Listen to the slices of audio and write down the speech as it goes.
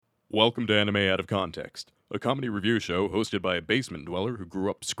Welcome to Anime Out of Context, a comedy review show hosted by a basement dweller who grew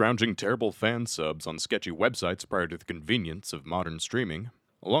up scrounging terrible fan subs on sketchy websites prior to the convenience of modern streaming,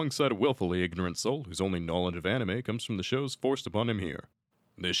 alongside a willfully ignorant soul whose only knowledge of anime comes from the shows forced upon him here.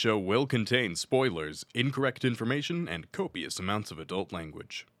 This show will contain spoilers, incorrect information, and copious amounts of adult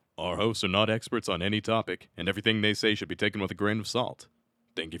language. Our hosts are not experts on any topic, and everything they say should be taken with a grain of salt.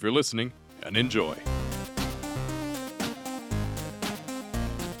 Thank you for listening, and enjoy.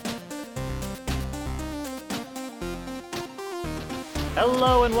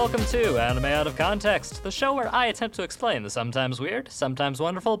 Hello and welcome to Anime Out of Context, the show where I attempt to explain the sometimes weird, sometimes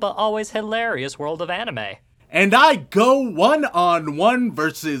wonderful, but always hilarious world of anime. And I go one-on-one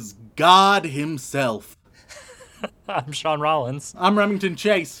versus God himself. I'm Sean Rollins. I'm Remington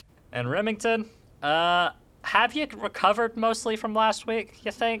Chase. And Remington, have you recovered mostly from last week,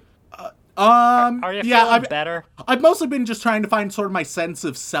 you think? Are you feeling better? I've mostly been just trying to find sort of my sense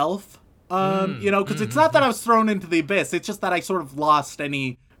of self. Because it's not that I was thrown into the abyss, it's just that I sort of lost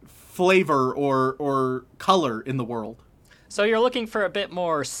any flavor or color in the world. So you're looking for a bit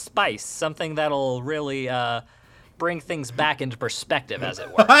more spice, something that'll really bring things back into perspective, as it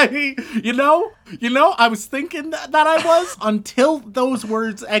were. I was thinking that I was until those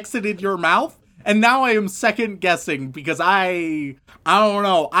words exited your mouth, and now I am second guessing because I don't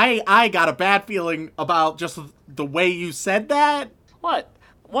know. I got a bad feeling about just the way you said that. What?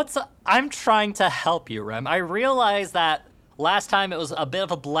 I'm trying to help you, Rem. I realize that last time it was a bit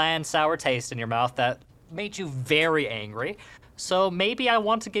of a bland, sour taste in your mouth that made you very angry. So maybe I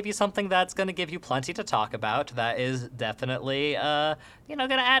want to give you something that's going to give you plenty to talk about. That is definitely, going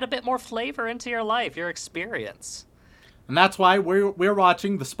to add a bit more flavor into your life, your experience. And that's why we're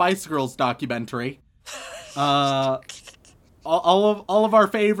watching the Spice Girls documentary. All of our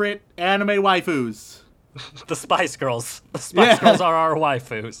favorite anime waifus. The Spice Girls. The Spice Girls are our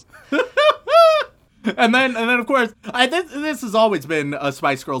waifus. and then of course, this has always been a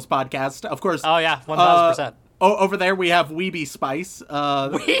Spice Girls podcast. Of course. Oh yeah, 1000%. Over there we have Weeby Spice.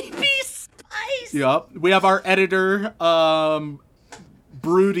 Weeby Spice. Yep. We have our editor,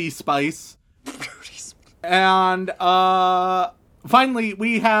 Broody Spice. And finally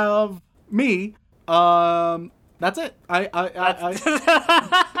we have me. That's it.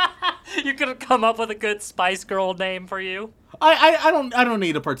 You could have come up with a good Spice Girl name for you. I don't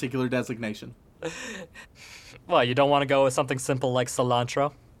need a particular designation. Well, you don't want to go with something simple like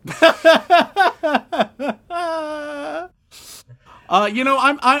cilantro?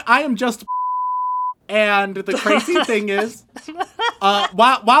 I am just. And the crazy thing is,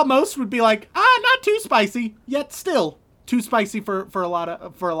 while most would be like, not too spicy, yet still too spicy for a lot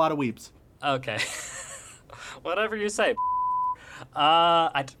of weebs. Okay. Whatever you say.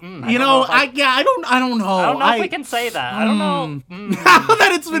 I don't know. I don't know. I don't know if we can say that. I don't know. Now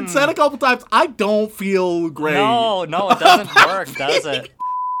that it's been said a couple times, I don't feel great. No, it doesn't work, does it?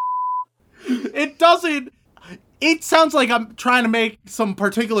 It doesn't. It sounds like I'm trying to make some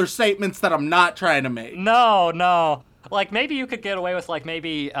particular statements that I'm not trying to make. No. Like, maybe you could get away with,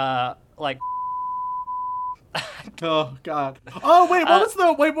 Oh, God. Oh, wait,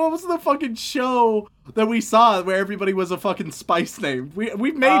 what was the fucking show that we saw where everybody was a fucking spice name?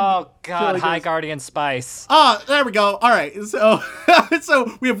 We've made... Oh, God, High Guardian Spice. There we go. All right, so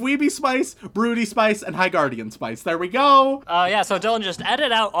we have Weeby Spice, Broody Spice, and High Guardian Spice. There we go. Yeah, so Dylan, just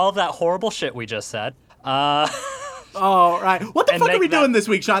edit out all of that horrible shit we just said. All right. What the fuck are we doing this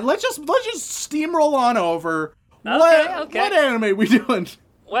week, Sean? Let's just steamroll on over. Okay. What anime are we doing?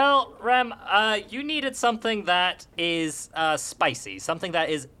 Well, Rem, you needed something that is spicy, something that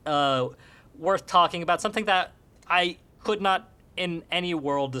is worth talking about, something that I could not in any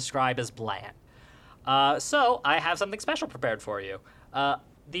world describe as bland. So I have something special prepared for you.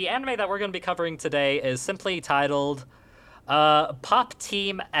 The anime that we're going to be covering today is simply titled Pop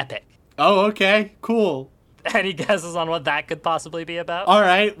Team Epic. Oh, okay. Cool. Any guesses on what that could possibly be about? All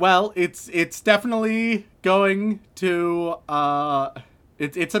right. Well, it's definitely going to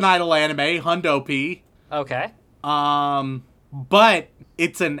It's an idol anime, Hundo P. Okay. But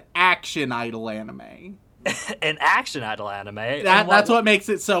it's an action idol anime. An action idol anime? That's what makes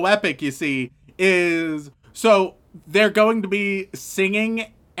it so epic, you see, so they're going to be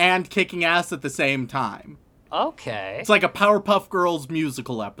singing and kicking ass at the same time. Okay. It's like a Powerpuff Girls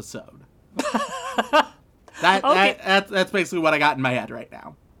musical episode. That's basically what I got in my head right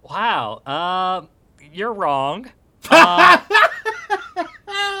now. Wow. You're wrong.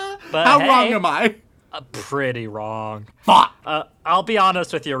 But How wrong am I? Pretty wrong. Fuck. I'll be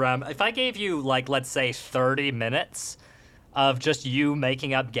honest with you, Rem. If I gave you, let's say 30 minutes of just you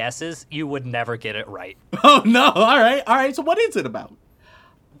making up guesses, you would never get it right. Oh, no. All right. So what is it about?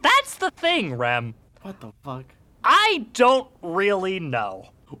 That's the thing, Rem. What the fuck? I don't really know.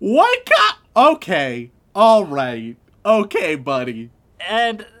 What Okay. All right. Okay, buddy.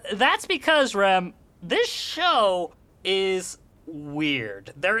 And that's because, Rem, this show is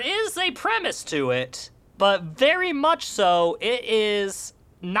weird. There is a premise to it, but very much so, it is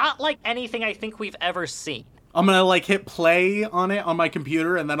not like anything I think we've ever seen. I'm gonna, like, hit play on it on my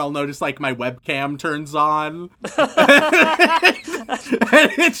computer, and then I'll notice, like, my webcam turns on. And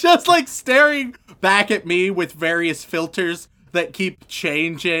it's just, like, staring back at me with various filters that keep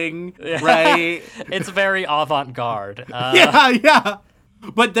changing, right? It's very avant-garde. Yeah.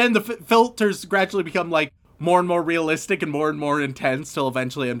 But then the filters gradually become, like, more and more realistic and more intense, till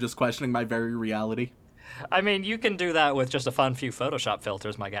eventually I'm just questioning my very reality. I mean, you can do that with just a fun few Photoshop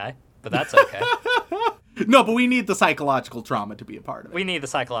filters, my guy. But that's okay. No, but we need the psychological trauma to be a part of it. We need the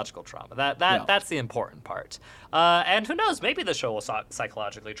psychological trauma. That's the important part. And who knows? Maybe the show will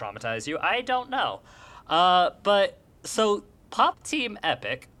psychologically traumatize you. I don't know. But so Pop Team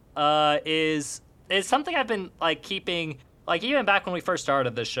Epic is something I've been like keeping. Like, even back when we first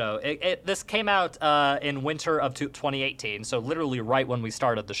started this show, this came out in winter of 2018, so literally right when we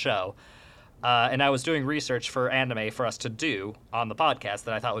started the show. And I was doing research for anime for us to do on the podcast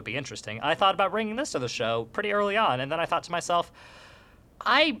that I thought would be interesting. I thought about bringing this to the show pretty early on, and then I thought to myself,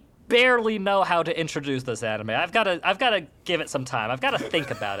 I barely know how to introduce this anime. I've got to give it some time. I've got to think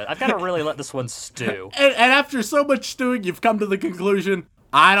about it. I've got to really let this one stew. And after so much stewing, you've come to the conclusion,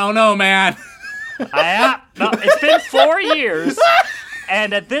 I don't know, man. No, it's been 4 years,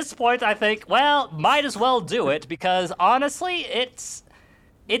 and at this point I think, well, might as well do it, because honestly, it's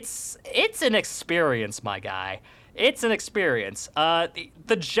an experience, my guy. It's an experience.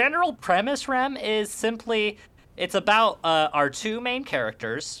 The general premise, Rem, is simply, it's about our two main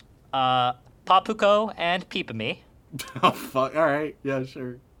characters, Papuko and Pipami. Oh, fuck. All right. Yeah,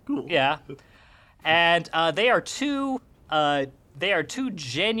 sure. Cool. Yeah. And they are two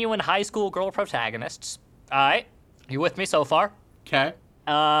genuine high school girl protagonists. All right. You with me so far? Okay.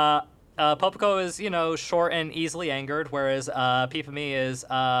 Papuko is, short and easily angered, whereas Pipami is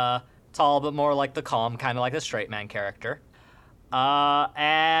tall but more like the calm, kind of like the straight man character.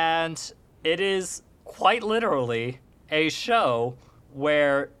 And it is quite literally a show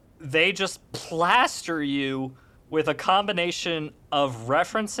where they just plaster you with a combination of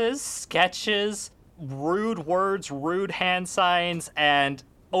references, sketches, rude words, rude hand signs, and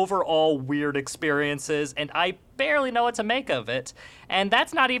overall weird experiences, and I barely know what to make of it. And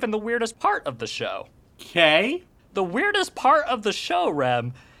that's not even the weirdest part of the show. Okay. The weirdest part of the show,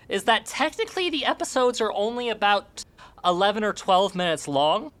 Rem, is that technically the episodes are only about 11 or 12 minutes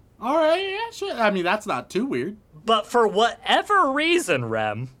long. All right, yeah, sure. I mean, that's not too weird. But for whatever reason,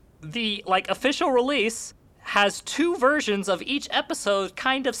 Rem, the official release has two versions of each episode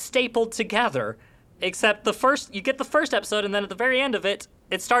kind of stapled together. Except you get the first episode, and then at the very end of it,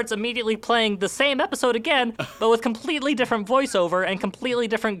 it starts immediately playing the same episode again, but with completely different voiceover and completely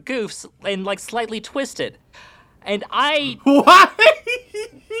different goofs and slightly twisted. And What?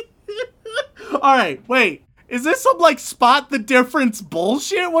 All right, wait. Is this some spot the difference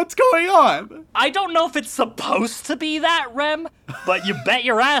bullshit? What's going on? I don't know if it's supposed to be that, Rem, but you bet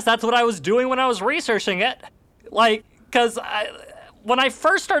your ass that's what I was doing when I was researching it. Because when I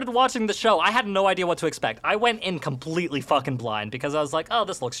first started watching the show, I had no idea what to expect. I went in completely fucking blind because I was like, oh,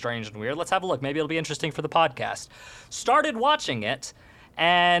 this looks strange and weird. Let's have a look. Maybe it'll be interesting for the podcast. Started watching it,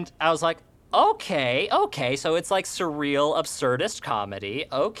 and I was like, okay, so it's surreal, absurdist comedy.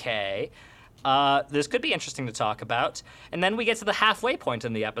 Okay. This could be interesting to talk about. And then we get to the halfway point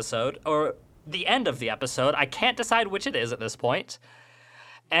in the episode, or the end of the episode. I can't decide which it is at this point.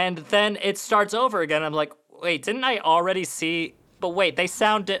 And then it starts over again. I'm like, wait, didn't I already see... But wait, they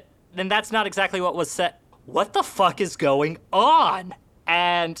sounded... Then that's not exactly what was said. What the fuck is going on?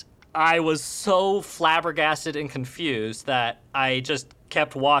 And I was so flabbergasted and confused that I just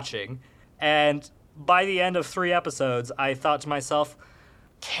kept watching. And by the end of 3 episodes, I thought to myself,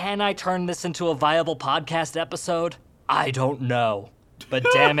 can I turn this into a viable podcast episode? I don't know. But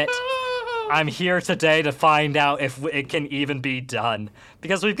damn it, I'm here today to find out if it can even be done.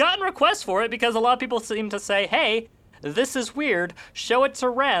 Because we've gotten requests for it, because a lot of people seem to say, hey, this is weird, show it to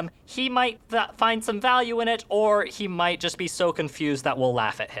Rem. He might find some value in it, or he might just be so confused that we'll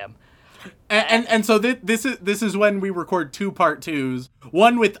laugh at him. And so this is when we record 2 part 2s.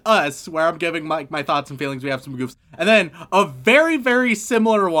 One with us, where I'm giving my thoughts and feelings. We have some goofs, and then a very, very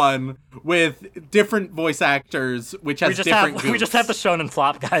similar one with different voice actors, which has different goofs. We just have the Shonen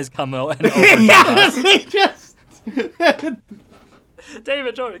Flop guys come and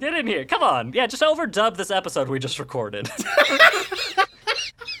David Jordan, get in here. Come on. Yeah, just overdub this episode we just recorded.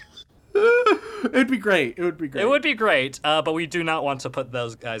 It'd be great. It would be great. It would be great, but we do not want to put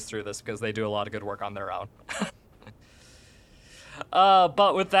those guys through this because they do a lot of good work on their own.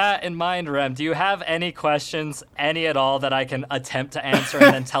 But with that in mind, Rem, do you have any questions, any at all, that I can attempt to answer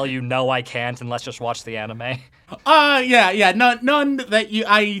and then tell you no, I can't, and let's just watch the anime? Yeah. None that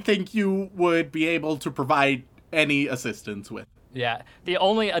I think you would be able to provide any assistance with. Yeah. The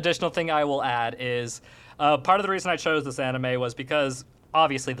only additional thing I will add is part of the reason I chose this anime was because,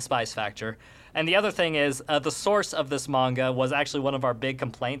 obviously, the spice factor. And the other thing is the source of this manga was actually one of our big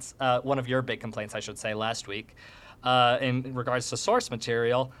complaints, one of your big complaints, I should say, last week, in regards to source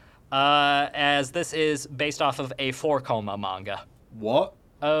material, as this is based off of a 4-koma manga. What?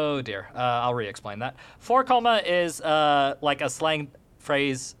 Oh, dear. I'll re-explain that. 4-koma is like a slang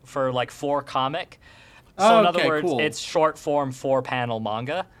phrase for, like, 4-comic. So in other words, cool. It's short form 4-panel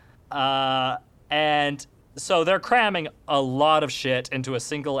manga. And so they're cramming a lot of shit into a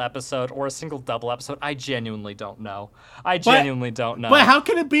single episode or a single double episode. I genuinely don't know. But how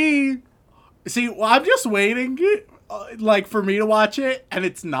can it be? See, well, I'm just waiting, for me to watch it, and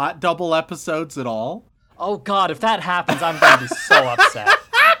it's not double episodes at all. Oh, God, if that happens, I'm going to be so upset.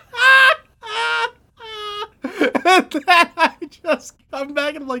 And then I just come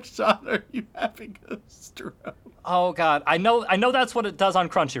back and I'm like, Sean, are you having a stroke? Oh, God. I know that's what it does on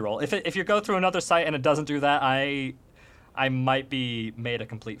Crunchyroll. If you go through another site and it doesn't do that, I might be made a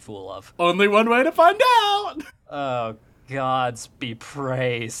complete fool of. Only one way to find out. Oh, gods be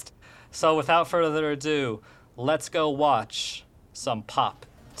praised. So without further ado, let's go watch some Pop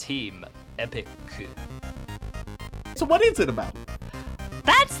Team Epic. So what is it about?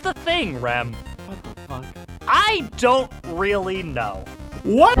 That's the thing, Rem. What the fuck? I don't really know.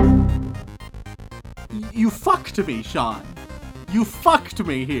 What? You fucked me, Sean. You fucked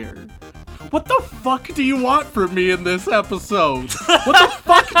me here. What the fuck do you want from me in this episode? What the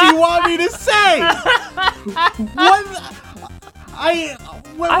fuck do you want me to say?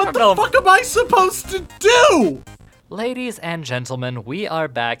 What the fuck am I supposed to do? Ladies and gentlemen, we are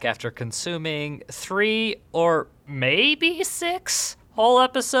back after consuming 3 or maybe 6 whole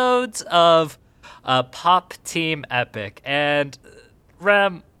episodes of Pop Team Epic. And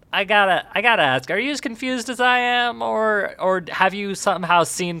Rem, I gotta ask, are you as confused as I am, or have you somehow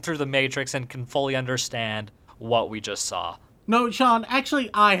seen through the Matrix and can fully understand what we just saw? No, Sean, actually,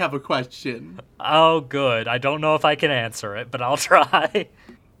 I have a question. Oh, good. I don't know if I can answer it, but I'll try.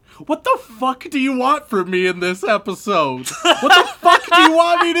 What the fuck do you want from me in this episode? What the fuck do you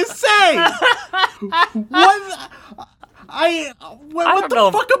want me to say? What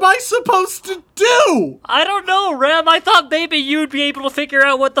the fuck am I supposed to do? I don't know, Rem. I thought maybe you'd be able to figure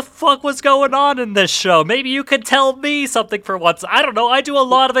out what the fuck was going on in this show. Maybe you could tell me something for once. I don't know. I do a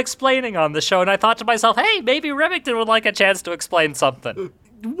lot of explaining on the show, and I thought to myself, hey, maybe Remington would like a chance to explain something.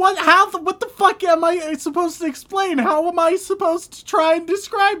 What the fuck am I supposed to explain? How am I supposed to try and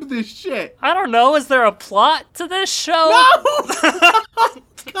describe this shit? I don't know. Is there a plot to this show? No!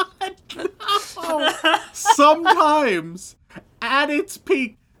 God, no! Sometimes, at its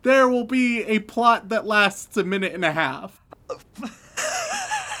peak, there will be a plot that lasts a minute and a half.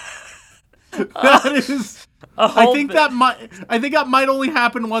 That is... I think that might only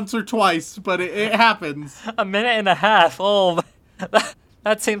happen once or twice, but it happens. A minute and a half? Oh,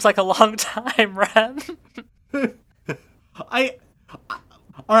 that seems like a long time, Rem.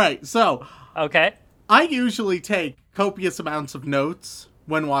 Alright, so... Okay. I usually take copious amounts of notes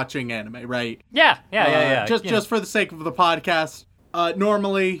when watching anime, right? Yeah. Just for the sake of the podcast.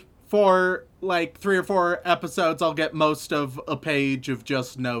 Normally, for like 3 or 4 episodes, I'll get most of a page of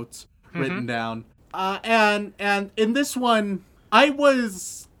just notes written down. And in this one, I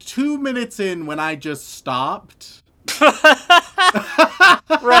was 2 minutes in when I just stopped.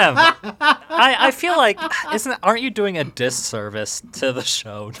 Rem, I feel like aren't you doing a disservice to the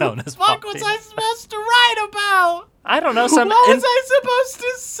show known as Pop What Team? was I supposed to write about? I don't know. What was I supposed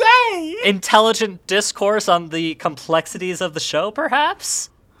to say? Intelligent discourse on the complexities of the show, perhaps?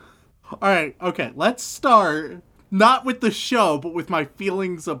 Alright, okay, let's start not with the show, but with my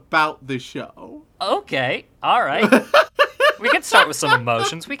feelings about the show. Okay, alright. We can start with some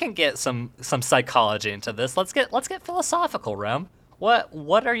emotions. We can get some psychology into this. Let's get philosophical, Rem.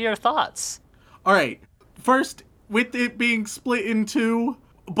 What are your thoughts? Alright, first, with it being split in 2,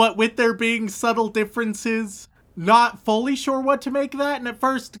 but with there being subtle differences, not fully sure what to make of that, and at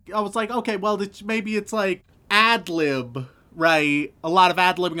first I was like, okay, well, maybe it's like ad-lib, right? A lot of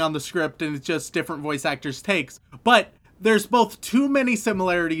ad-libbing on the script, and it's just different voice actors' takes. But there's both too many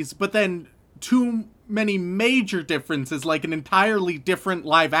similarities, but then too many major differences, like an entirely different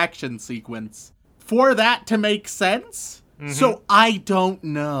live-action sequence, for that to make sense. So I don't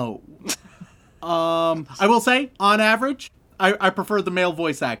know. I will say, on average, I prefer the male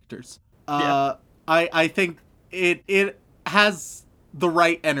voice actors. I think it has the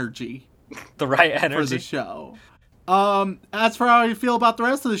right energy. The right For energy. the show. As for how I feel about the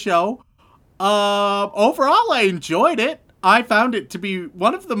rest of the show, overall I enjoyed it. I found it to be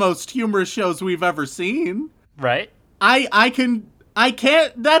one of the most humorous shows we've ever seen. Right? I can't,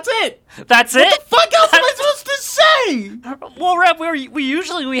 that's it! That's What it? the fuck else am I supposed to say? Well, Reb, we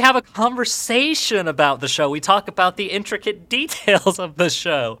usually have a conversation about the show. We talk about the intricate details of the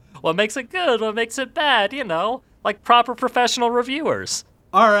show. What makes it good, what makes it bad, you know, like proper professional reviewers.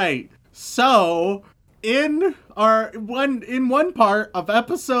 Alright, so, in one part of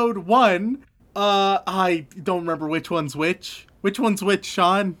episode 1, I don't remember which one's which. Which one's which,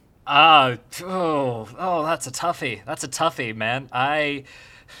 Sean? Oh, that's a toughie, man. I'll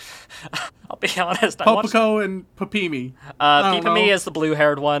be honest. Popoko and Papimi. I don't know. Pipami is the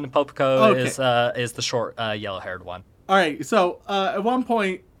blue-haired one. Popoko Okay. is the short, yellow-haired one. Alright, so, at one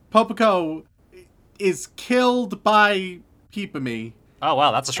point, Popoko is killed by Pipami, Oh,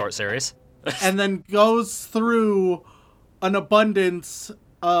 wow, that's a short series. and then goes through an abundance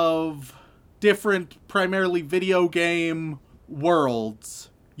of different, primarily video game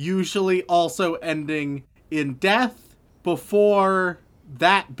worlds, usually also ending in death before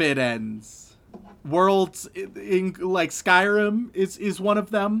that bit ends. Worlds in like Skyrim is one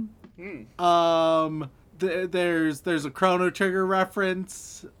of them. There's a Chrono Trigger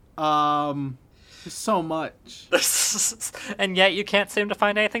reference. There's so much. And yet you can't seem to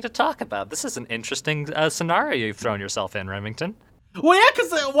find anything to talk about. This is an interesting scenario you've thrown yourself in, Remington. Well, yeah,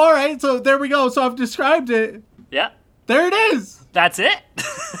 because, alright, so there we go. So I've described it. Yeah, There it is. that's it.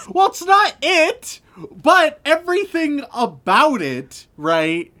 Well, it's not it, but everything about it,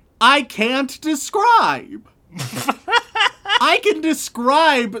 right, I can't describe. I can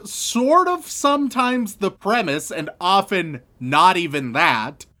describe sort of sometimes the premise, and often not even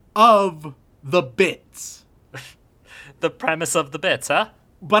that, of the bits. The premise of the bits, huh?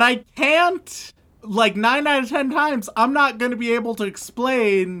 But I can't, like 9 out of 10 times, I'm not going to be able to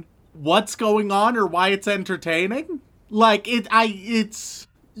explain what's going on or why it's entertaining. Like, you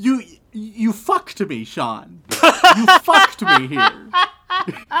fucked me, Sean. You fucked me here.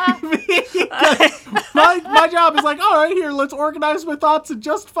 my job is like, all right, here, let's organize my thoughts and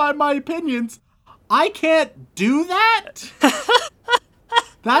justify my opinions. I can't do that.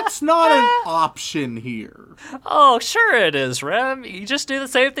 That's not an option here. Oh, sure it is, Rem. You just do the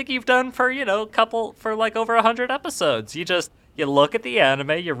same thing you've done for, like over 100 episodes. You look at the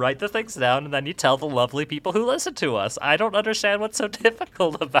anime, you write the things down, and then you tell the lovely people who listen to us. I don't understand what's so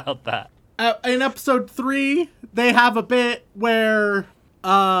difficult about that. In episode 3, they have a bit where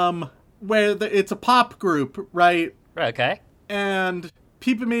it's a pop group, right? Okay. And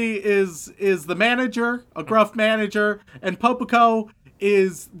Pipami is the manager, a gruff manager, and Popoko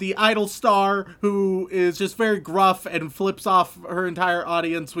is the idol star who is just very gruff and flips off her entire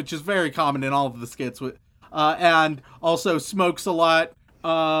audience, which is very common in all of the skits, and also smokes a lot.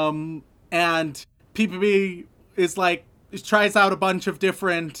 And Pipami is tries out a bunch of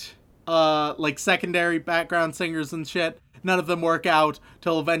different secondary background singers and shit. None of them work out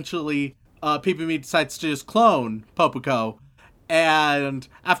till eventually Pipami decides to just clone Popoko. And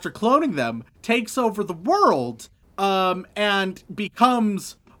after cloning them, takes over the world, and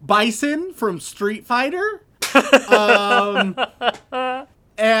becomes Bison from Street Fighter,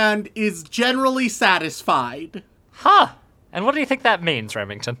 and is generally satisfied. Huh. And what do you think that means,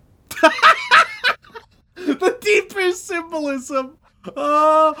 Remington? The deeper symbolism.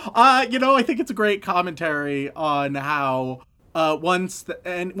 I think it's a great commentary on how once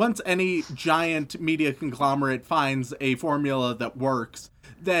any giant media conglomerate finds a formula that works,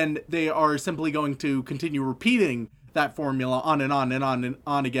 then they are simply going to continue repeating that formula on and on and on and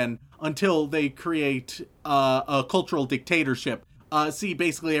on again until they create a cultural dictatorship. See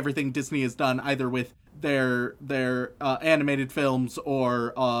basically everything Disney has done, either with their animated films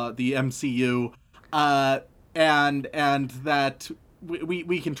or the MCU, and that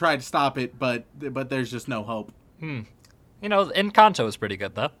we can try to stop it, but there's just no hope. Encanto is pretty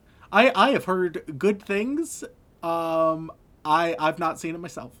good, though. I have heard good things. I've not seen it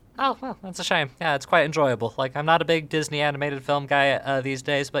myself. Oh, well, that's a shame. Yeah, it's quite enjoyable. Like, I'm not a big Disney animated film guy these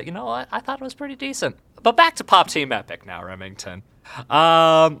days, but you know what? I thought it was pretty decent. But back to Pop Team Epic now, Remington.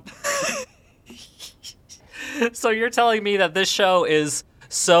 So you're telling me that this show is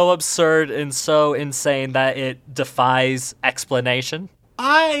so absurd and so insane that it defies explanation?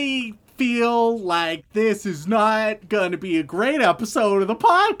 I feel like this is not going to be a great episode of the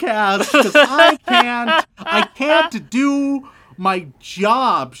podcast because I can't do my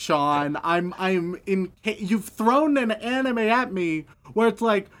job, Sean. You've thrown an anime at me where it's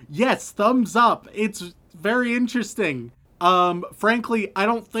like, yes, thumbs up. It's very interesting. Frankly, I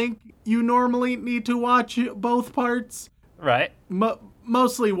don't think you normally need to watch both parts. Right.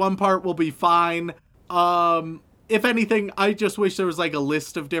 Mostly one part will be fine. If anything, I just wish there was like a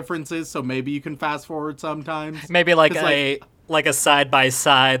list of differences, so maybe you can fast forward sometimes. Maybe like a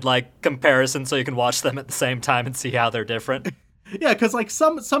side-by-side like comparison so you can watch them at the same time and see how they're different. Yeah, because like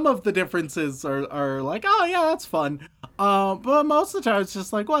some of the differences are like, oh yeah, that's fun. But most of the time it's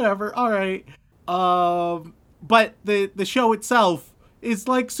just like, whatever, all right. But the show itself is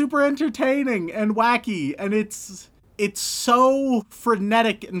like super entertaining and wacky, and it's so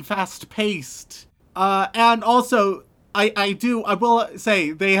frenetic and fast paced. And also, I will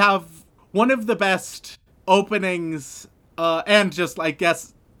say they have one of the best openings, and just, I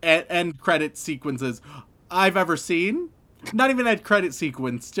guess, end credit sequences I've ever seen. Not even end credit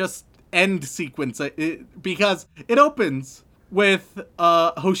sequence, just end sequence, because it opens with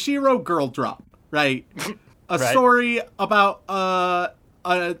Hoshiro Girl Drop, right? A Right. story about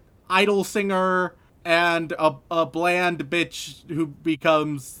an idol singer and a bland bitch who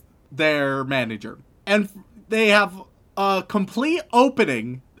becomes their manager. And they have a complete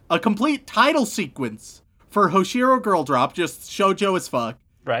opening, a complete title sequence for Hoshiro Girl Drop, just shoujo as fuck.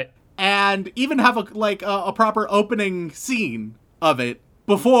 Right. And even have a proper opening scene of it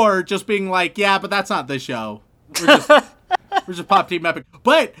before just being like, yeah, but that's not the show. We're just Pop Team Epic.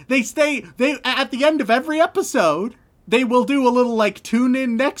 But they at the end of every episode, they will do a little like tune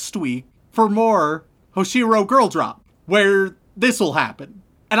in next week for more Hoshiro Girl Drop, where this will happen.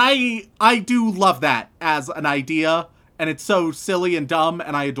 And I do love that as an idea, and it's so silly and dumb,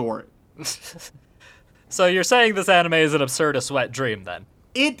 and I adore it. So you're saying this anime is an absurdist wet dream, then?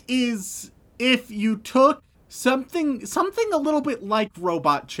 It is, if you took something a little bit like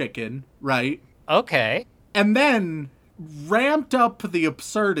Robot Chicken, right? Okay. And then ramped up the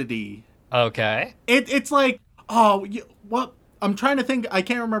absurdity. Okay. It's like, I'm trying to think, I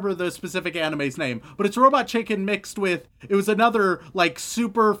can't remember the specific anime's name, but it's Robot Chicken mixed with, it was another, like,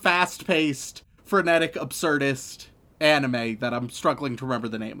 super fast-paced, frenetic, absurdist anime that I'm struggling to remember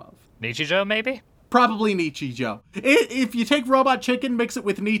the name of. Nichijou, maybe? Probably Nichijou. If you take Robot Chicken, mix it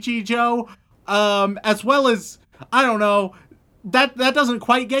with Nichijou, as well as, I don't know, that doesn't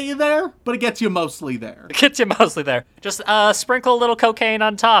quite get you there, but it gets you mostly there. It gets you mostly there. Just sprinkle a little cocaine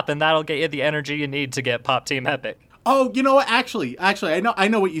on top, and that'll get you the energy you need to get Pop Team Epic. Oh, you know what? Actually, I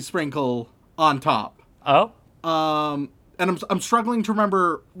know what you sprinkle on top. Oh? And I'm struggling to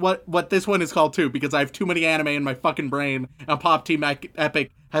remember what this one is called too, because I have too many anime in my fucking brain, and Pop Team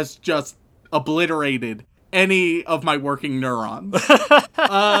Epic has just obliterated any of my working neurons.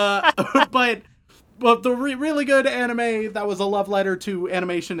 But the really good anime that was a love letter to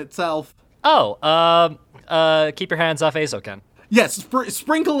animation itself. Oh, keep your hands off Azoken. Yes,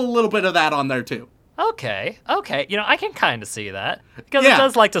 sprinkle a little bit of that on there too. Okay. You know, I can kind of see that. Because Yeah. it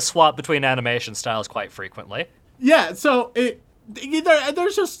does like to swap between animation styles quite frequently. Yeah, so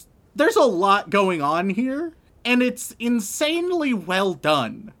there's a lot going on here, and it's insanely well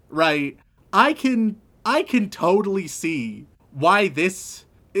done, right? I can totally see why this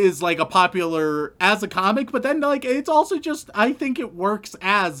is like a popular as a comic, but then like it's also just, I think it works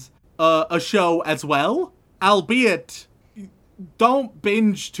as a show as well, albeit don't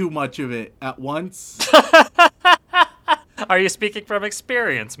binge too much of it at once. Are you speaking from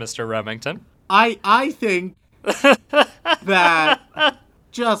experience, Mr. Remington? I think that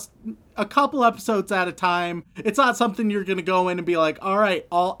just a couple episodes at a time. It's not something you're gonna go in and be like, all right,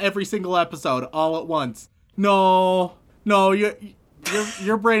 every single episode all at once. No,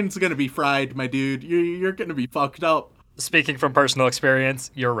 your brain's gonna be fried, my dude. You're gonna be fucked up. Speaking from personal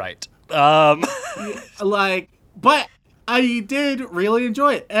experience, you're right. But I did really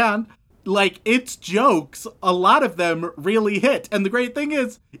enjoy it, and like its jokes, a lot of them really hit. And the great thing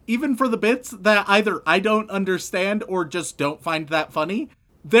is, even for the bits that either I don't understand or just don't find that funny,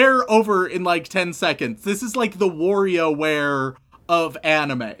 they're over in like 10 seconds. This is like the WarioWare of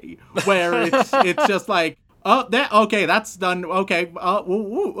anime, where it's just like, that's done. Okay,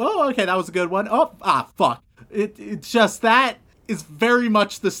 okay, that was a good one. Fuck. It's just that is very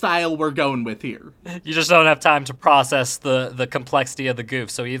much the style we're going with here. You just don't have time to process the complexity of the goof.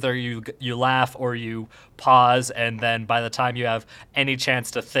 So either you laugh or you pause, and then by the time you have any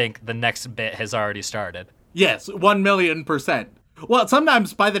chance to think, the next bit has already started. Yes, 1,000,000%. Well,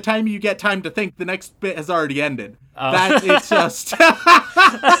 sometimes by the time you get time to think, the next bit has already ended. It's just...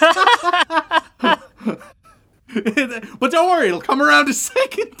 But don't worry, it'll come around a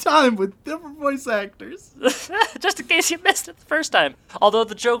second time with different voice actors. Just in case you missed it the first time. Although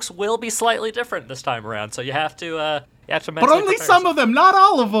the jokes will be slightly different this time around, so you have to mentally But only prepare some yourself. of them, not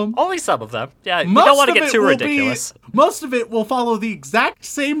all of them. Only some of them. Yeah, we Most don't want to of get it too will ridiculous. Most of it will follow the exact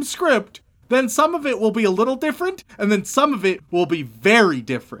same script. Then some of it will be a little different, and then some of it will be very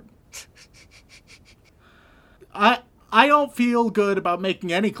different. I don't feel good about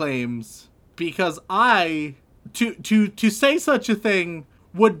making any claims because to say such a thing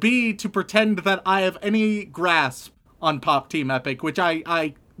would be to pretend that I have any grasp on Pop Team Epic, which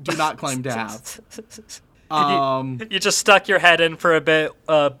I do not claim to have. You just stuck your head in for a bit,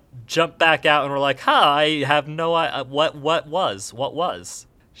 jumped back out, and were like, I have no idea. What was?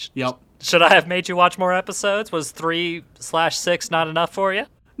 Yep. Should I have made you watch more episodes? Was 3/6 not enough for you?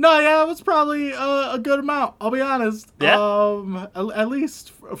 No, yeah, it was probably a good amount. I'll be honest. Yeah? At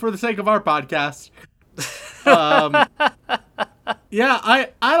least for the sake of our podcast. Yeah, I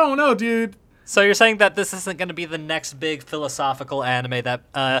don't know, dude. So you're saying that this isn't going to be the next big philosophical anime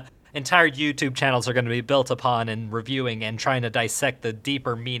that entire YouTube channels are going to be built upon and reviewing and trying to dissect the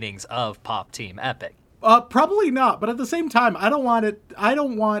deeper meanings of Pop Team Epic? Probably not, but at the same time, I don't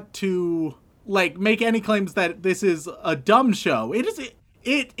want to like make any claims that this is a dumb show.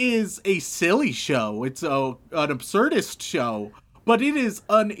 It is a silly show. It's an absurdist show, but it is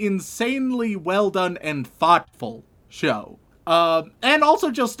an insanely well done and thoughtful show. And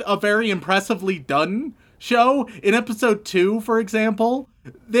also just a very impressively done show. In episode 2, for example,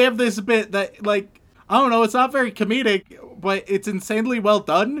 they have this bit that, like, I don't know, it's not very comedic, but it's insanely well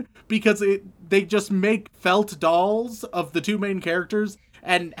done because they just make felt dolls of the two main characters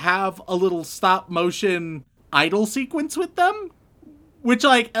and have a little stop motion idol sequence with them. Which,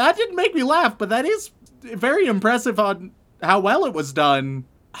 like, that didn't make me laugh, but that is very impressive on how well it was done.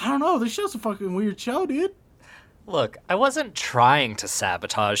 I don't know, this show's a fucking weird show, dude. Look, I wasn't trying to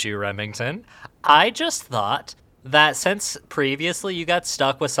sabotage you, Remington. I just thought that since previously you got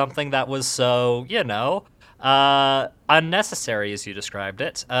stuck with something that was so, unnecessary, as you described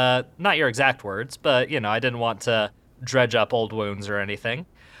it. Not your exact words, but, I didn't want to dredge up old wounds or anything.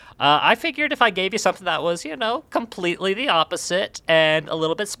 I figured if I gave you something that was, completely the opposite and a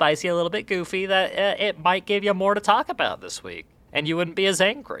little bit spicy, a little bit goofy, that it might give you more to talk about this week, and you wouldn't be as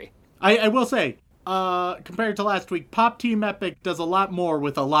angry. I will say, compared to last week, Pop Team Epic does a lot more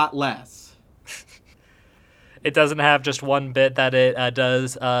with a lot less. It doesn't have just one bit that it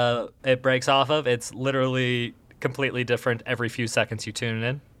it breaks off of. It's literally completely different every few seconds you tune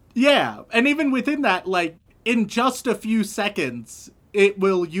in. Yeah, and even within that, like, in just a few seconds, it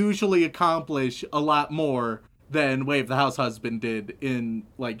will usually accomplish a lot more than Wave the House Husband did in,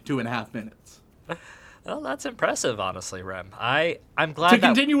 like, 2.5 minutes. Well, that's impressive, honestly, Rem. I'm glad to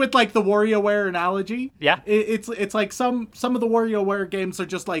continue with, like, the WarioWare analogy. Yeah. It's like some of the WarioWare games are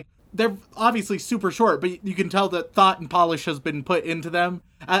just, like, they're obviously super short, but you can tell that thought and polish has been put into them,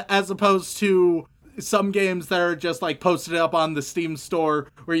 as opposed to some games that are just, like, posted up on the Steam store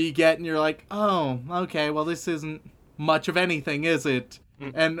where you get and you're like, oh, okay, well, this isn't much of anything, is it?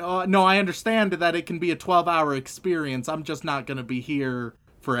 And no, I understand that it can be a 12-hour experience. I'm just not going to be here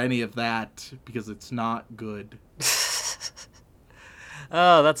for any of that because it's not good.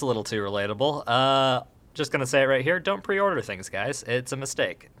 Oh, that's a little too relatable. Just going to say it right here. Don't pre-order things, guys. It's a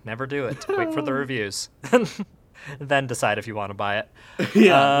mistake. Never do it. Wait for the reviews. Then decide if you want to buy it.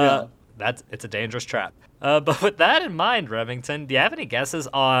 Yeah. It's a dangerous trap. But with that in mind, Remington, do you have any guesses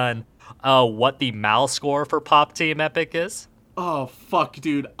on what the MAL score for Pop Team Epic is? Oh, fuck,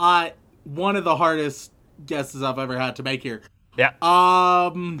 dude. One of the hardest guesses I've ever had to make here. Yeah.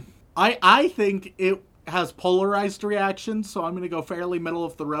 I think it has polarized reactions, so I'm going to go fairly middle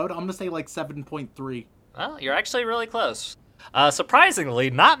of the road. I'm going to say like 7.3. Well, you're actually really close. Surprisingly,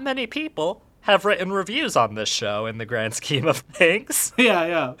 not many people have written reviews on this show in the grand scheme of things.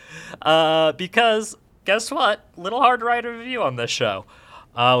 Yeah. Because, guess what? A little hard to write a review on this show.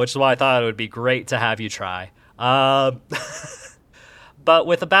 Which is why I thought it would be great to have you try. But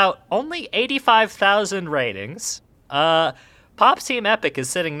with about only 85,000 ratings, Pop Team Epic is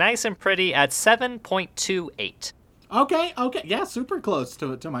sitting nice and pretty at 7.28. Okay. Yeah, super close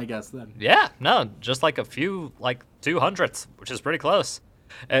to my guess then. Yeah, no, just like a few, like 200ths, which is pretty close.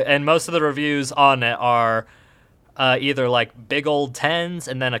 And most of the reviews on it are either like big old 10s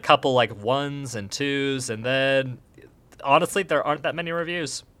and then a couple like 1s and 2s, and then honestly, there aren't that many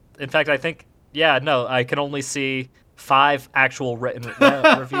reviews. In fact, I think, I can only see 5 actual written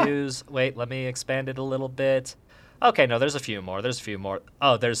reviews. Wait, let me expand it a little bit. Okay, no, there's a few more.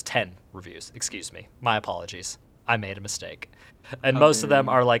 Oh, there's 10 reviews. Excuse me. My apologies. I made a mistake. And most of them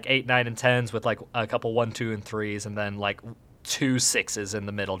are like 8, 9, and 10s with like a couple 1, 2, and 3s, and then like 2 6s in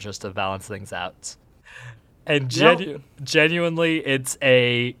the middle just to balance things out. And genuinely, it's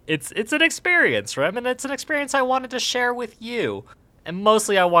an experience, Rem, and it's an experience I wanted to share with you. And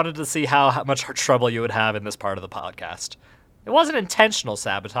mostly I wanted to see how much trouble you would have in this part of the podcast. It wasn't intentional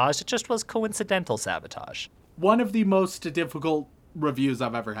sabotage, it just was coincidental sabotage. One of the most difficult reviews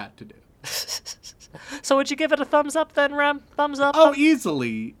I've ever had to do. So would you give it a thumbs up then, Rem? Thumbs up? Oh,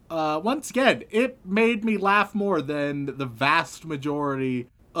 easily. Once again, it made me laugh more than the vast majority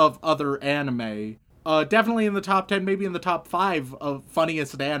of other anime. Definitely in the top 10, maybe in the top 5 of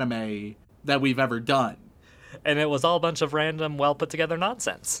funniest anime that we've ever done. And it was all a bunch of random, well-put-together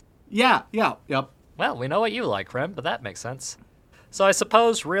nonsense. Yep. Well, we know what you like, Rem, but that makes sense. So I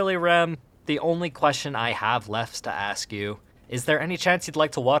suppose, really, Rem, the only question I have left to ask you, is there any chance you'd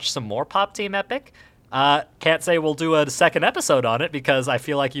like to watch some more Pop Team Epic? Can't say we'll do a second episode on it, because I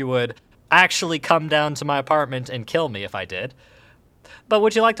feel like you would actually come down to my apartment and kill me if I did. But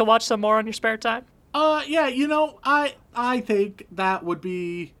would you like to watch some more on your spare time? Yeah, I think that would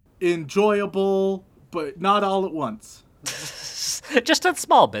be enjoyable, but not all at once. Just in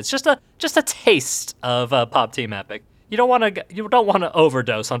small bits, just a taste of Pop Team Epic. You don't want to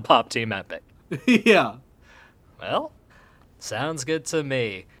overdose on Pop Team Epic. Yeah. Well, sounds good to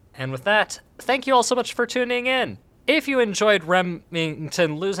me. And with that, thank you all so much for tuning in. If you enjoyed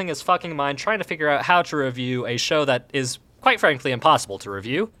Remington losing his fucking mind trying to figure out how to review a show that is, quite frankly, impossible to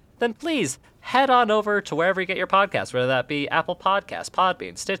review, then please head on over to wherever you get your podcasts, whether that be Apple Podcasts,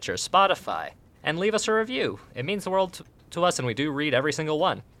 Podbean, Stitcher, Spotify, and leave us a review. It means the world to us, and we do read every single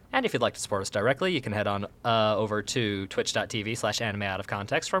one. And if you'd like to support us directly, you can head on over to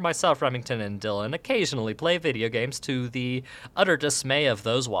twitch.tv/animeoutofcontext, where myself, Remington, and Dylan occasionally play video games to the utter dismay of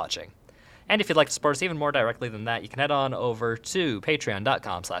those watching. And if you'd like to support us even more directly than that, you can head on over to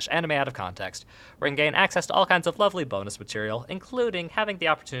patreon.com/animeoutofcontext, where you can gain access to all kinds of lovely bonus material, including having the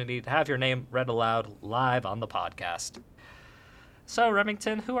opportunity to have your name read aloud live on the podcast. So,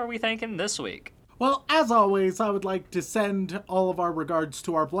 Remington, who are we thanking this week? Well, as always, I would like to send all of our regards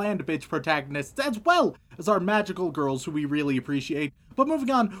to our bland bitch protagonists, as well as our magical girls, who we really appreciate. But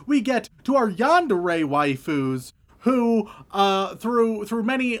moving on, we get to our yandere waifus, who, through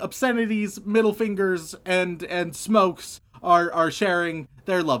many obscenities, middle fingers, and smokes, are sharing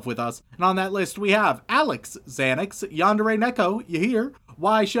their love with us. And on that list, we have Alex, Xanax, Yandere Neko, you hear?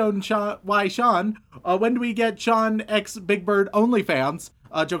 Why Sean? When do we get Sean X Big Bird OnlyFans?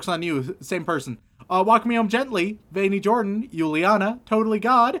 Joke's on you, same person. Walk Me Home Gently, Vaney Jordan, Juliana, Totally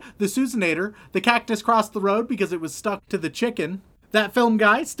God, The Susanator, The Cactus Crossed the Road because it was stuck to the chicken, That Film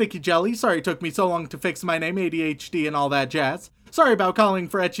Guy, Sticky Jelly, sorry it took me so long to fix my name, ADHD and all that jazz. Sorry about calling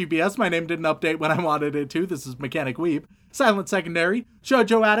for HEBS, my name didn't update when I wanted it to, this is Mechanic Weeb. Silent Secondary,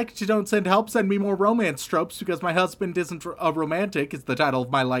 Shoujo Addict, You Don't Send Help, Send Me More Romance Tropes because my husband isn't a romantic is the title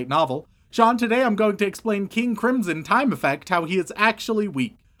of my light novel. Sean, today I'm going to explain King Crimson Time Effect, how he is actually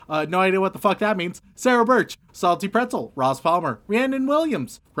weak. No idea what the fuck that means. Sarah Birch, Salty Pretzel, Ross Palmer, Rhiannon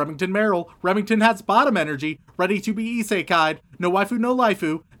Williams, Remington Merrill, Remington has bottom energy, ready to be isekai'd, no waifu no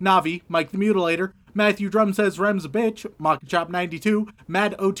lifu, Navi, Mike the Mutilator, Matthew Drum says Rem's a bitch, Mockachop 92,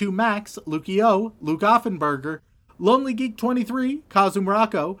 Mad O2 Max, Lukey O, Luke Offenberger, Lonely Geek 23, Kazu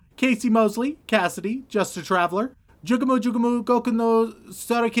Morocco, Casey Mosley, Cassidy, Just a Traveler, Jugumu Goku no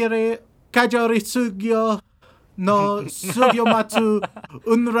Sarakire, Kajori Sugyo, no Sugyomatsu,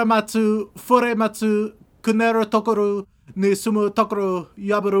 Unramatsu, Furematsu, Kunero Tokoru, Nisumu Tokoru,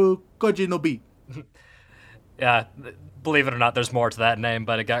 Yabaru, Koji no Bi. Yeah, believe it or not, there's more to that name,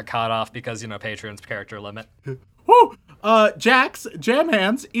 but it got cut off because, Patreon's character limit. Woo! Jax, Jam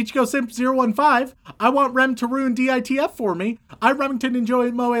Hands, Ichigo Simp 015, I want Rem to ruin DITF for me. I, Remington,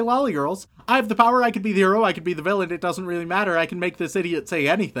 enjoy Moe Lolly Girls. I have the power, I could be the hero, I could be the villain, it doesn't really matter, I can make this idiot say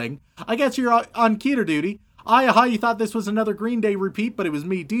anything. I guess you're on Keter duty. Aha, you thought this was another Green Day repeat, but it was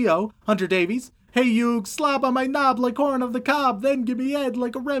me, Dio, Hunter Davies. Hey, you, slap on my knob like horn of the cob, then give me head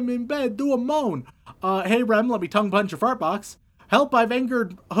like a Rem in bed, do a moan. Hey, Rem, let me tongue punch your fart box. Help, I've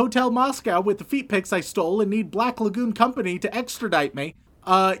angered Hotel Moscow with the feet pics I stole and need Black Lagoon Company to extradite me.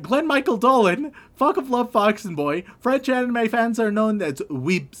 Glenn Michael Dolan, Fuck of Love Foxen Boy, French anime fans are known as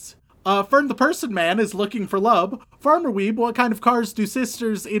weebs. Fern the Person Man is looking for love. Farmer Weeb, what kind of cars do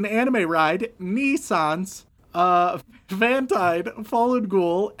sisters in anime ride? Nissans. Vantide, Fallen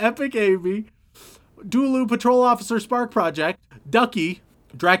Ghoul, Epic Amy, Dulu Patrol Officer Spark Project, Ducky,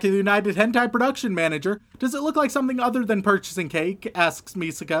 Dracula United Hentai Production Manager. Does it look like something other than purchasing cake? Asks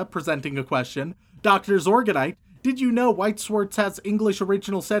Misaka, presenting a question. Dr. Zorgonite, Did you know White Swartz has English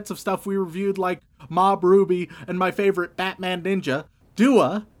original sets of stuff we reviewed like Mob Ruby and my favorite Batman Ninja,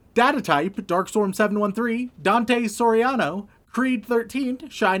 Dua, Datatype, Darkstorm 713, Dante Soriano, Creed 13,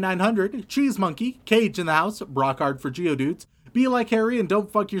 Shy 900, Cheese Monkey, Cage in the House, Brockard for Geodudes, Be Like Harry and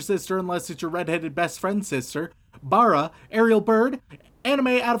Don't Fuck Your Sister Unless It's Your Redheaded Best Friend's Sister, Bara, Ariel Bird, Anime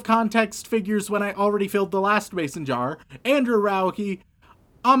Out of Context Figures When I Already Filled the Last Mason Jar, Andrew Rauke,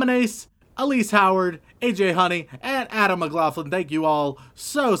 Amanes, Elise Howard, AJ Honey, and Adam McLaughlin. Thank you all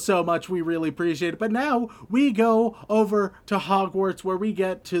so much. We really appreciate it. But now we go over to Hogwarts, where we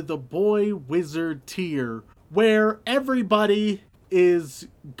get to the Boy Wizard tier, where everybody is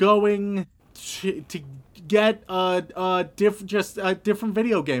going to get a different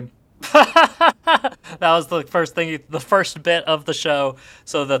video game. That was the first bit of the show.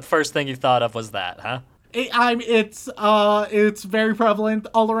 So the first thing you thought of was that, huh? It's very prevalent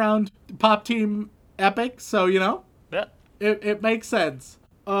all around Pop Team Epic, so Yeah. it makes sense.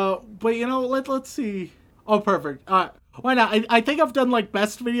 But let's see. Oh, perfect. Why not? I think I've done like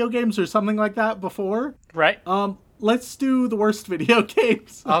best video games or something like that before. Right. Let's do the worst video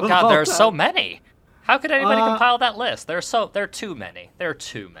games. Oh god, there are so many. How could anybody compile that list? There are too many. There are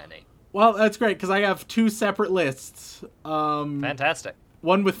too many. Well, that's great because I have two separate lists. Fantastic.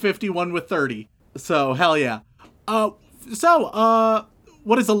 One with 50, one with 30. So hell yeah. What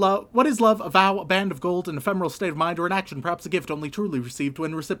is love? A vow, a band of gold, an ephemeral state of mind, or an action, perhaps a gift only truly received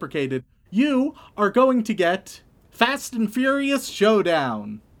when reciprocated. You are going to get Fast and Furious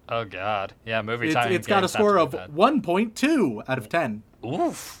Showdown. Oh god. Yeah, movie time. It's got a score of 1.2 out of 10.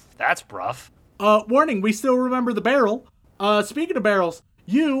 Oof, that's rough. Warning, we still remember the barrel. Speaking of barrels,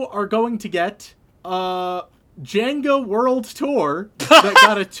 you are going to get Jenga World Tour that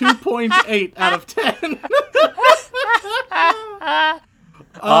got a 2.8 out of 10.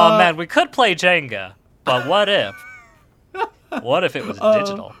 Oh man, we could play Jenga, but what if? What if it was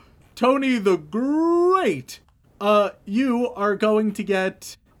digital? Tony the Great. You are going to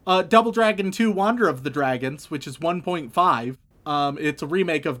get Double Dragon 2 Wander of the Dragons, which is 1.5. It's a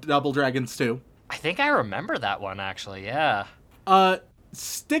remake of Double Dragons 2. I think I remember that one actually, yeah.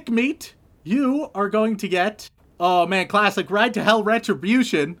 Stick Meat. You are going to get, oh man, classic Ride to Hell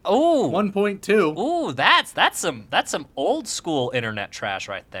Retribution. Ooh. 1.2. Ooh, that's some old school internet trash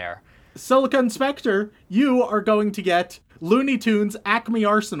right there. Silicon Spectre, you are going to get Looney Tunes Acme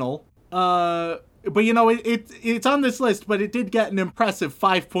Arsenal. But it's on this list, but it did get an impressive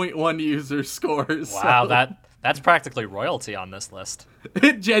 5.1 user scores. Wow, so. That's practically royalty on this list.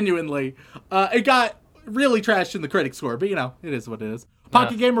 Genuinely. It got really trashed in the critic score, but it is what it is.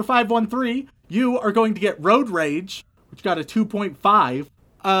 Pocket Gamer 513, you are going to get Road Rage, which got a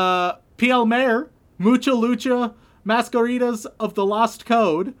 2.5. PL Mayor, Mucha Lucha, Masqueridas of the Lost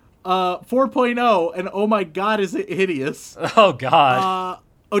Code, 4.0, and oh my god, is it hideous. Oh god.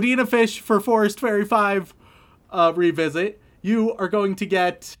 Odina Fish for Forest Fairy 5 Revisit. You are going to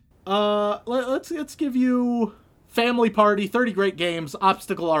get, let's give you Family Party, 30 Great Games,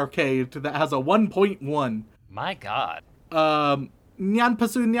 Obstacle Arcade, that has a 1.1. My god. Nyan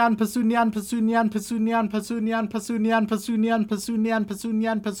Pasu Nyan Pasu Nyan Pasu Nyan Pasu Nyan Pasu Nyan Pasu Nyan Pasu Nyan Pasu Nyan Pasu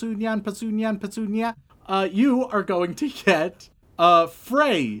Nyan Pasu Nyan Pasu Nyan Pasu Nyan. You are going to get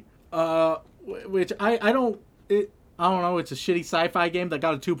Frey, which I don't know, it's a shitty sci-fi game that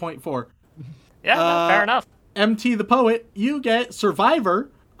got a 2.4. Yeah, no, fair enough. MT the Poet, you get Survivor,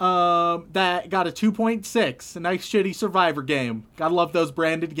 that got a 2.6. A nice shitty Survivor game. Gotta love those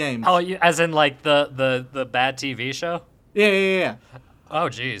branded games. Oh, as in like the bad TV show? Yeah. Oh,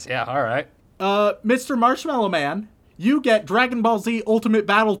 geez. Yeah, all right. Mr. Marshmallow Man, you get Dragon Ball Z Ultimate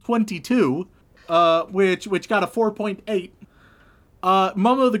Battle 22, which got a 4.8.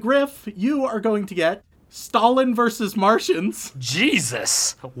 Momo the Griff, you are going to get Stalin versus Martians.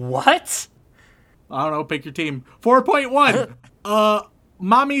 Jesus. What? I don't know, pick your team. 4.1.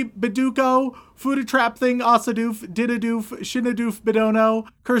 Mommy Baduko, Fuda Trap Thing, Asadoof, Didadoof, Shinadoof Bidono,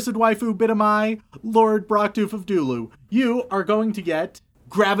 Cursed Waifu Bidamai, Lord Brockdoof of Dulu. You are going to get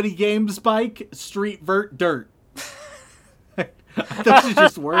Gravity Games Bike, Street Vert Dirt. Those are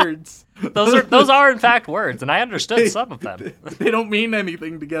just words. Those are in fact words, and I understood some of them. They don't mean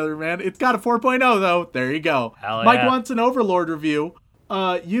anything together, man. It's got a 4.0 though. There you go. Hell Mike yeah. wants an Overlord review.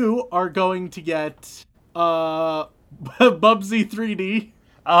 You are going to get Bubsy 3D.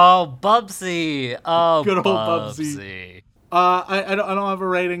 Oh, Bubsy. Oh, good old Bubsy. I don't have a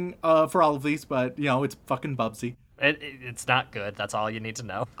rating for all of these, but it's fucking Bubsy. It's not good. That's all you need to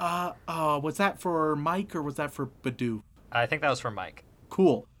know. Was that for Mike or was that for Badoo? I think that was for Mike.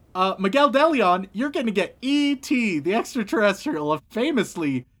 Cool. Miguel DeLeon, you're going to get E.T., the Extraterrestrial, a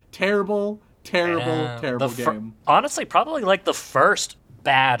famously terrible Terrible game. Honestly, probably like the first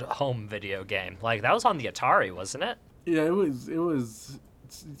bad home video game. Like that was on the Atari, wasn't it? Yeah, it was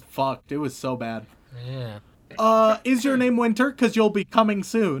fucked. It was so bad. Yeah. Is your name Winter? Because you'll be coming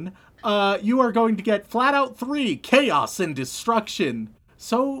soon. You are going to get Flat Out 3, Chaos and Destruction.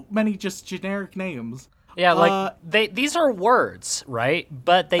 So many just generic names. Yeah, like these are words, right?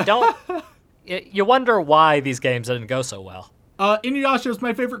 But they don't. You wonder why these games didn't go so well. Inuyasha is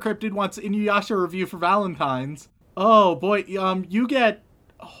my favorite cryptid. Wants Inuyasha review for Valentine's. Oh boy, you get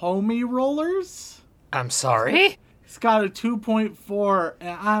Homie Rollers. I'm sorry. It's got a 2.4,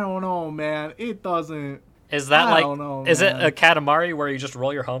 and I don't know, man. It doesn't. Is that I like? don't know, is it man. a Katamari where you just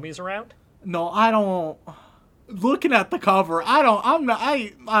roll your homies around? No, I don't. Looking at the cover, I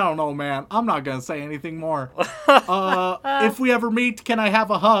don't know, man. I'm not gonna say anything more. If we ever meet, can I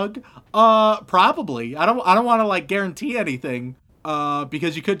have a hug? Probably. I don't want to like guarantee anything.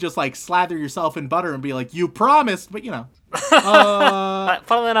 Because you could just like slather yourself in butter and be like, you promised, but you know.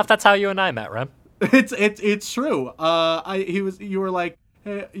 Funnily enough, that's how you and I met, Rem. It's true. You were like,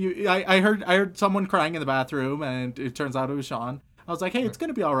 hey, I heard someone crying in the bathroom, and it turns out it was Sean. I was like, hey, it's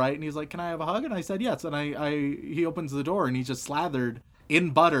gonna be all right, and he's like, can I have a hug? And I said yes, and he opens the door, and he's just slathered in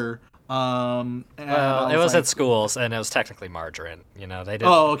butter. Well, it was at schools, and it was technically margarine. You know, they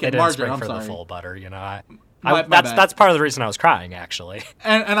didn't. Oh, okay, they didn't margarine. spring I'm for sorry. the full butter. You know, My bad. that's part of the reason I was crying, actually.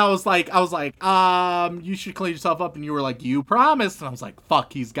 And I was like, you should clean yourself up, and you were like, you promised, and I was like,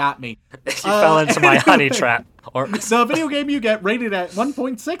 fuck, he's got me. You fell into my honey trap. Or The video game you get rated at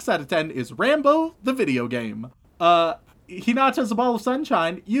 1.6 out of 10 is Rambo the video game. Hinata's a Ball of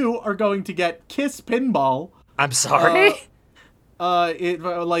Sunshine. You are going to get Kiss Pinball. I'm sorry.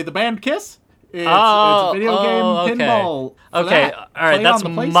 Like the band Kiss. It's a video game okay. pinball. Okay, all right, Play that's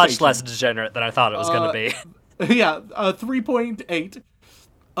on the much PlayStation. less degenerate than I thought it was going to be. Yeah,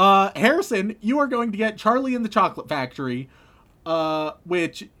 3.8. Harrison, you are going to get Charlie and the Chocolate Factory,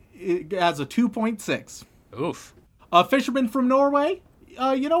 which has a 2.6. Oof. Fisherman from Norway,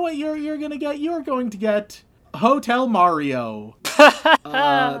 you know what you're gonna get? You're going to get Hotel Mario.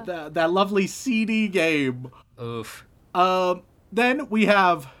 That lovely CD game. Oof. Then we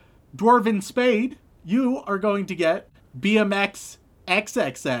have Dwarven Spade. You are going to get BMX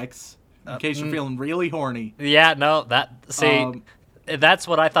XXX. In case you're feeling really horny. Yeah, no, that's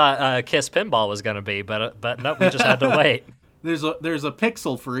what I thought Kiss Pinball was going to be, but no, we just had to wait. There's a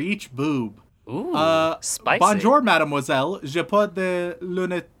pixel for each boob. Ooh, spicy. Bonjour, mademoiselle. Je pas de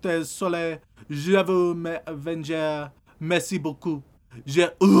lunettes soleil. Je vous venger. Merci beaucoup. Je.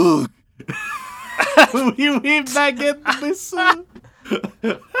 Oui, baguette, monsieur.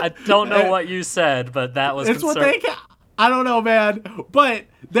 I don't know what you said, but that was It's what they. I don't know, man. But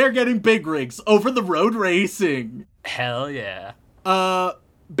they're getting big rigs over the road racing. Hell yeah.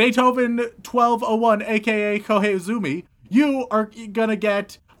 Beethoven 1201, aka Kohei Uzumi. You are gonna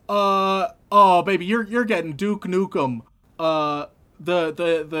get. Oh baby, you're getting Duke Nukem.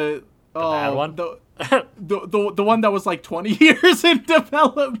 The bad one? The one that was like 20 years in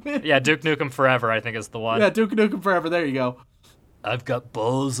development. Yeah, Duke Nukem Forever, I think is the one. Yeah, Duke Nukem Forever. There you go. I've got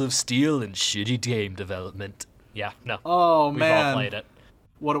balls of steel and shitty game development. Yeah, no. Oh We've man, all played it.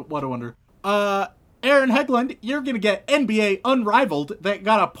 What a wonder. Aaron Hegland, you're gonna get NBA Unrivaled. That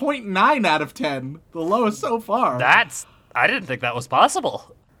got a 0.9 out of 10, the lowest so far. I didn't think that was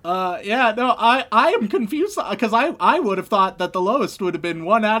possible. Yeah, no, I am confused because I would have thought that the lowest would have been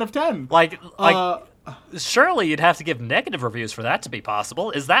 1 out of 10. Like, surely you'd have to give negative reviews for that to be possible.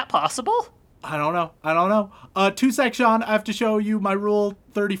 Is that possible? I don't know. 2 section, I have to show you my rule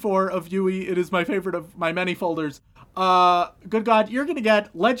 34 of Yui. It is my favorite of my many folders. Good God, you're gonna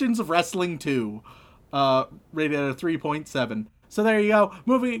get Legends of Wrestling 2, rated at a 3.7. So there you go.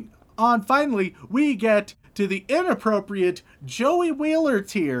 Moving on, finally, we get to the inappropriate Joey Wheeler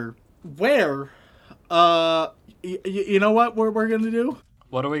tier, where, you know what we're gonna do?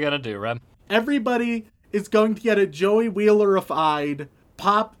 What are we gonna do, Rem? Everybody is going to get a Joey Wheelerified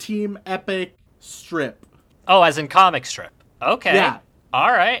Pop Team Epic strip. Oh, as in comic strip. Okay. Yeah.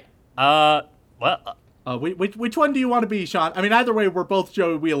 All right. Well, which one do you want to be, Sean? I mean, either way, we're both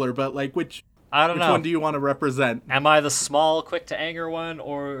Joey Wheeler, but like, which I don't know. Which one do you want to represent? Am I the small, quick to anger one,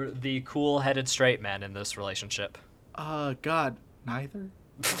 or the cool-headed straight man in this relationship? God, neither.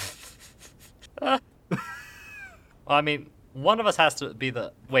 Well, I mean, one of us has to be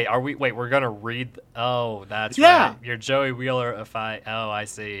the. Wait, we're gonna read. Oh, that's right. You're Joey Wheeler. Oh, I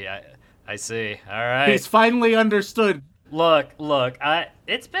see. I see. All right. He's finally understood. Look.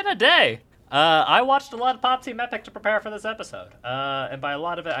 It's been a day. I watched a lot of Pop Team Epic to prepare for this episode. And by a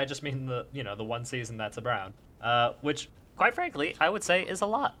lot of it, I just mean the one season that's around. Which, quite frankly, I would say is a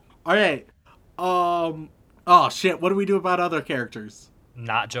lot. All right. Oh shit, what do we do about other characters?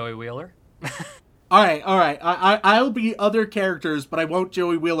 Not Joey Wheeler. Alright. I'll be other characters, but I won't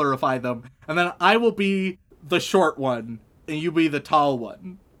Joey Wheelerify them. And then I will be the short one, and you be the tall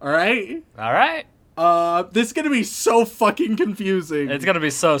one. Alright? All right. This is gonna be so fucking confusing. It's gonna be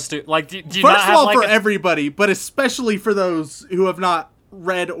so stupid. Like, do you First not of have all, like for a... everybody, but especially for those who have not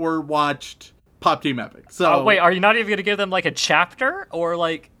read or watched Pop Team Epic. So Oh, wait, are you not even gonna give them like a chapter, or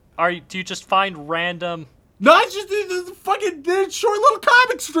like, do you just find random? No, it's just the fucking short little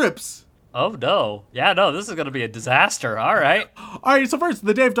comic strips. Oh no, yeah, no, this is gonna be a disaster. All right. Alright, so first,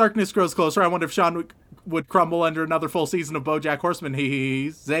 the day of darkness grows closer. I wonder if Sean would crumble under another full season of BoJack Horseman.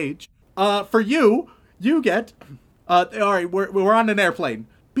 He's age. For you get... alright, we're on an airplane.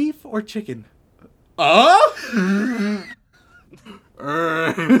 Beef or chicken?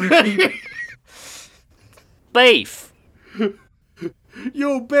 Beef.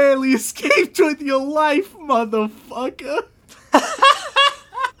 You barely escaped with your life, motherfucker.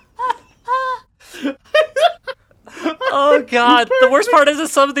 Oh god, the worst part is that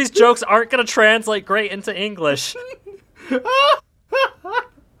some of these jokes aren't gonna translate great into English.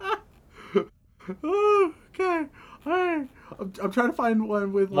 Okay, alright. I'm trying to find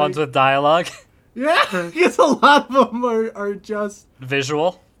one with, like... Ones with dialogue. Yeah, because a lot of them are just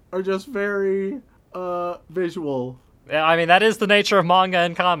Visual. very visual. Yeah, I mean, that is the nature of manga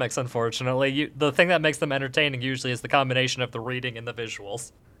and comics, unfortunately. The thing that makes them entertaining usually is the combination of the reading and the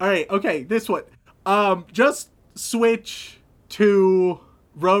visuals. Alright, okay, this one. Just switch to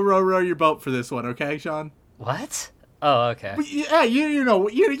row your boat for this one, okay, Sean? What? Oh, okay. Yeah, you know,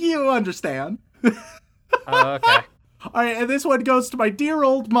 you understand. Oh, okay. Alright, and this one goes to my dear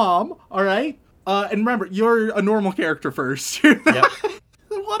old mom, alright? And remember, you're a normal character first. Yep.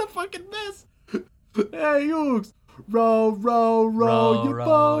 What a fucking mess. Hey, Hughes. Row your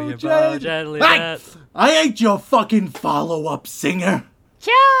boat gently. Hey, I ain't your fucking follow-up singer.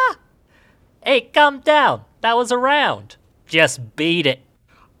 Yeah! Hey, calm down. That was a round. Just beat it.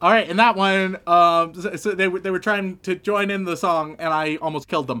 Alright, and that one, so they were trying to join in the song, and I almost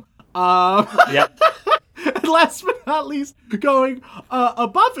killed them. Yep. And last but not least, going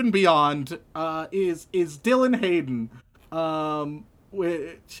above and beyond is Dylan Hayden.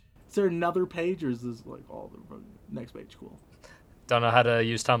 Which is there another page, or is this like all the next page? Cool. Don't know how to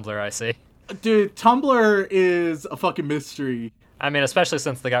use Tumblr, I see. Dude, Tumblr is a fucking mystery. I mean, especially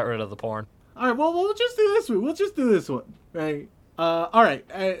since they got rid of the porn. All right, well, we'll just do this one. Right. All right,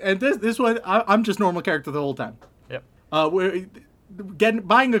 and this one, I'm just normal character the whole time. Yep. We're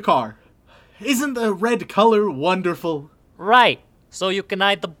buying a car. Isn't the red color wonderful? Right. So you can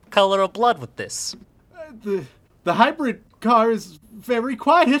hide the color of blood with this. The hybrid car is very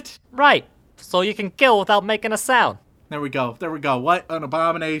quiet. Right. So you can kill without making a sound. There we go. What an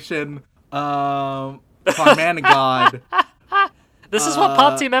abomination. Our man and God. This is what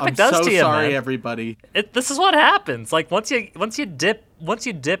Pop Team Epic does to you, sorry, man. everybody. This is what happens. Like once you dip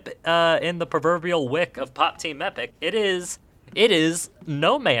in the proverbial wick of Pop Team Epic, it is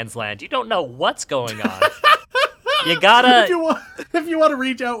no man's land. You don't know what's going on. You gotta. If you want to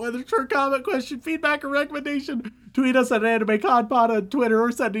reach out with a short comment, question, feedback, or recommendation, tweet us at AnimeConPod on Twitter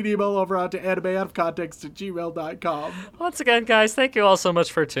or send an email over onto animeoutofcontext@gmail.com. Once again, guys, thank you all so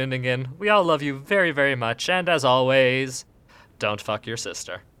much for tuning in. We all love you very, very much, and as always, don't fuck your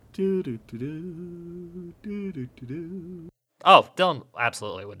sister. Oh, Dylan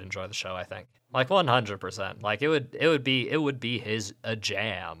absolutely would enjoy the show, I think. Like 100%. Like it would be his a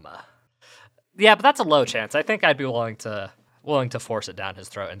jam. Yeah, but that's a low chance. I think I'd be willing to force it down his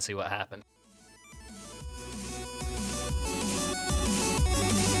throat and see what happened.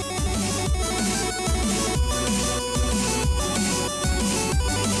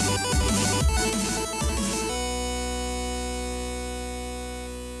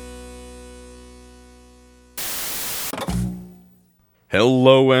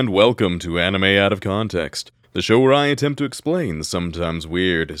 Hello and welcome to Anime Out of Context, the show where I attempt to explain the sometimes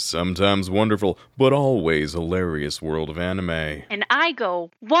weird, sometimes wonderful, but always hilarious world of anime. And I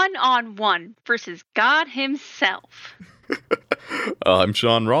go one-on-one versus God himself. I'm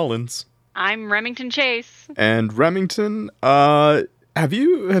Sean Rollins. I'm Remington Chase. And Remington, have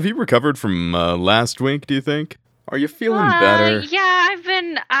you recovered from last week, do you think? Are you feeling better? Yeah,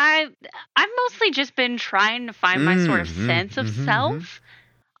 I've mostly just been trying to find my sort of sense of self.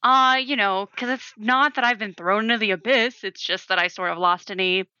 Because it's not that I've been thrown into the abyss, it's just that I sort of lost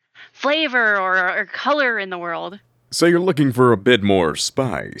any flavor or color in the world. So you're looking for a bit more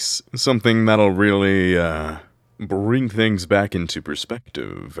spice, something that'll really bring things back into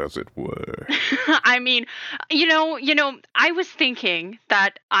perspective, as it were. I mean, I was thinking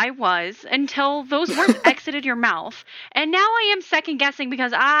that I was until those words exited your mouth, and now I am second guessing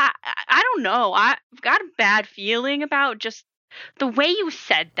because I don't know. I've got a bad feeling about just the way you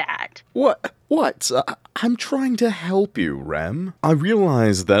said that. What? I'm trying to help you, Rem. I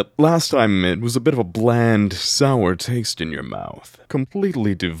realized that last time it was a bit of a bland, sour taste in your mouth,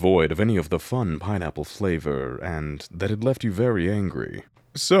 completely devoid of any of the fun pineapple flavor, and that it left you very angry.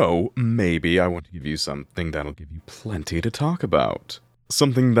 So, maybe I want to give you something that'll give you plenty to talk about.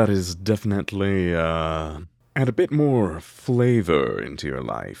 Something that is definitely, add a bit more flavor into your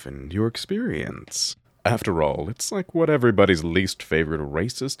life and your experience. After all, it's like what everybody's least favorite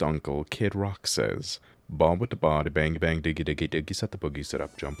racist uncle, Kid Rock, says. Bomb with the body, bang bang, diggy diggy diggy, set the boogie, set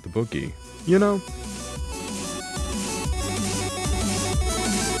up, jump the boogie. You know?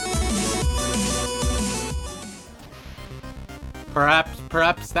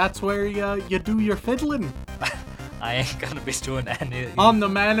 Perhaps that's where you do your fiddling. I ain't gonna be doing any. On the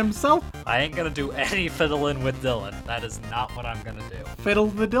man himself. I ain't gonna do any fiddling with Dylan. That is not what I'm gonna do. Fiddle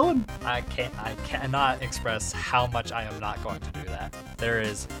the Dylan. I cannot express how much I am not going to do that. There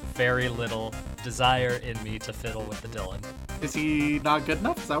is very little desire in me to fiddle with the Dylan. Is he not good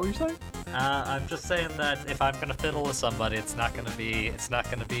enough? Is that what you're saying? I'm just saying that if I'm gonna fiddle with somebody, it's not gonna be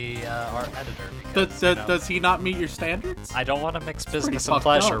our editor. Because, Does he not meet your standards? I don't want to mix business and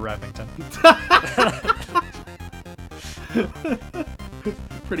pleasure, Remington.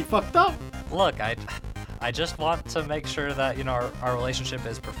 Pretty fucked up. Look, I just want to make sure that, our relationship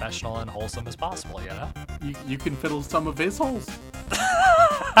is professional and wholesome as possible, You can fiddle some of his holes.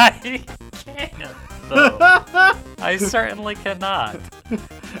 I can't, though. I certainly cannot.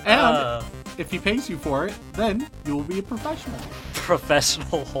 And if he pays you for it, then you will be a professional.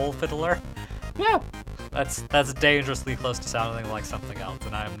 Professional hole fiddler? Yeah. That's dangerously close to sounding like something else,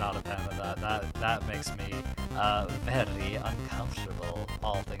 and I am not a fan of that. That makes me very uncomfortable,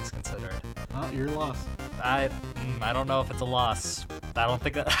 all things considered. Well, you're lost. I don't know if it's a loss. I don't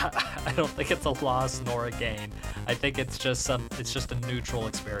think it's a loss nor a gain. I think it's just a neutral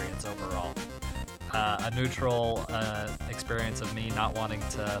experience overall. A neutral experience of me not wanting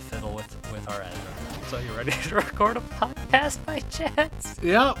to fiddle with our editor. So you ready to record a podcast by chance?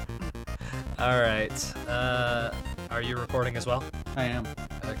 Yep. All right. Are you recording as well? I am.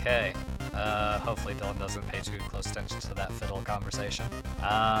 Okay. Hopefully Dylan doesn't pay too close attention to that fiddle conversation.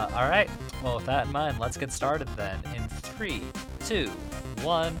 All right. Well, with that in mind, let's get started then. In 3, 2,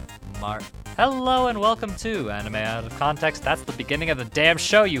 1, mark. Hello and welcome to Anime Out of Context. That's the beginning of the damn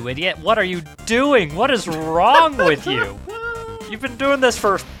show, you idiot. What are you doing? What is wrong with you? You've been doing this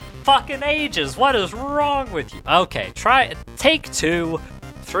for fucking ages. What is wrong with you? Okay, take 2.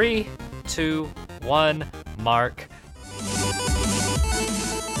 3, 2, 1, mark.